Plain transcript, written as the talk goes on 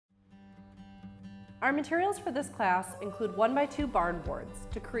Our materials for this class include 1x2 barn boards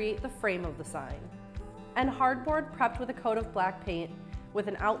to create the frame of the sign, and hardboard prepped with a coat of black paint with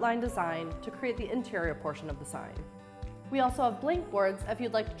an outline design to create the interior portion of the sign. We also have blank boards if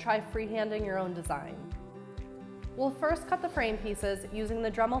you'd like to try freehanding your own design. We'll first cut the frame pieces using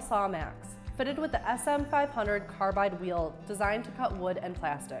the Dremel Saw Max, fitted with the SM500 carbide wheel designed to cut wood and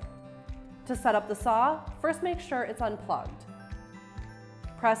plastic. To set up the saw, first make sure it's unplugged.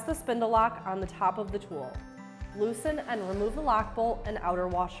 Press the spindle lock on the top of the tool. Loosen and remove the lock bolt and outer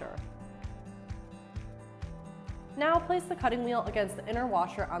washer. Now place the cutting wheel against the inner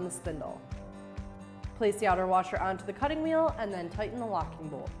washer on the spindle. Place the outer washer onto the cutting wheel and then tighten the locking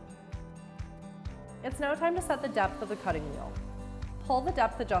bolt. It's now time to set the depth of the cutting wheel. Pull the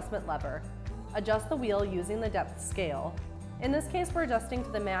depth adjustment lever. Adjust the wheel using the depth scale. In this case, we're adjusting to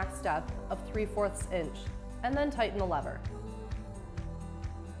the max depth of 3/4 inch, and then tighten the lever.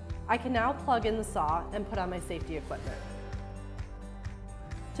 I can now plug in the saw and put on my safety equipment.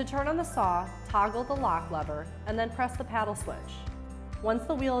 To turn on the saw, toggle the lock lever and then press the paddle switch. Once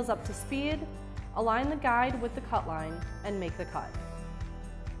the wheel is up to speed, align the guide with the cut line and make the cut.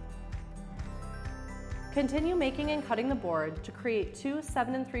 Continue making and cutting the board to create 2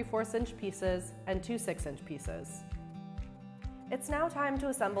 7 3/4 inch pieces and 2 6-inch pieces. It's now time to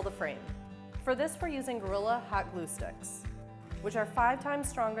assemble the frame. For this, we're using Gorilla hot glue sticks, which are 5 times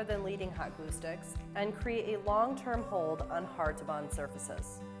stronger than leading hot glue sticks and create a long-term hold on hard-to-bond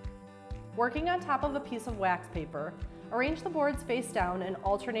surfaces. Working on top of a piece of wax paper, arrange the boards face down in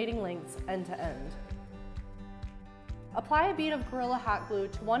alternating lengths end to end. Apply a bead of Gorilla hot glue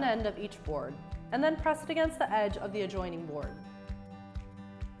to one end of each board, and then press it against the edge of the adjoining board.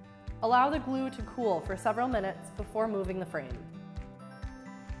 Allow the glue to cool for several minutes before moving the frame.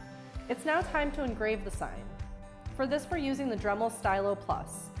 It's now time to engrave the sign. For this, we're using the Dremel Stylo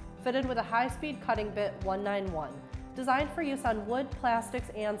Plus, fitted with a high-speed cutting bit 191, designed for use on wood, plastics,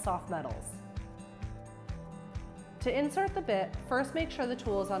 and soft metals. To insert the bit, first make sure the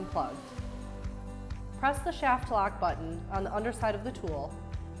tool is unplugged. Press the shaft lock button on the underside of the tool,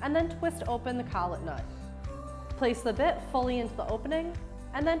 and then twist open the collet nut. Place the bit fully into the opening,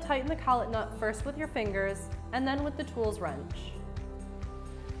 and then tighten the collet nut first with your fingers, and then with the tool's wrench.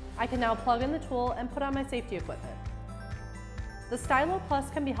 I can now plug in the tool and put on my safety equipment. The Stylo Plus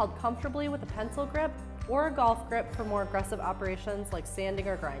can be held comfortably with a pencil grip or a golf grip for more aggressive operations like sanding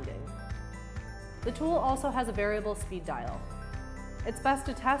or grinding. The tool also has a variable speed dial. It's best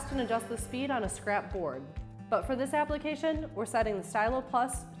to test and adjust the speed on a scrap board, but for this application, we're setting the Stylo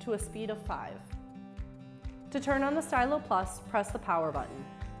Plus to a speed of 5. To turn on the Stylo Plus, press the power button.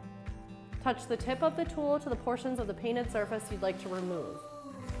 Touch the tip of the tool to the portions of the painted surface you'd like to remove.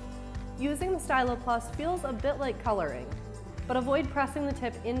 Using the Stylo Plus feels a bit like coloring, but avoid pressing the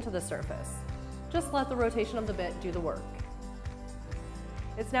tip into the surface. Just let the rotation of the bit do the work.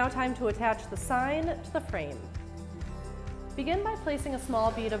 It's now time to attach the sign to the frame. Begin by placing a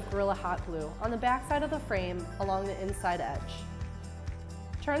small bead of Gorilla hot glue on the back side of the frame along the inside edge.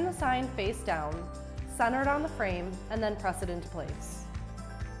 Turn the sign face down, center it on the frame, and then press it into place.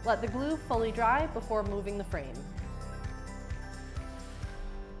 Let the glue fully dry before moving the frame.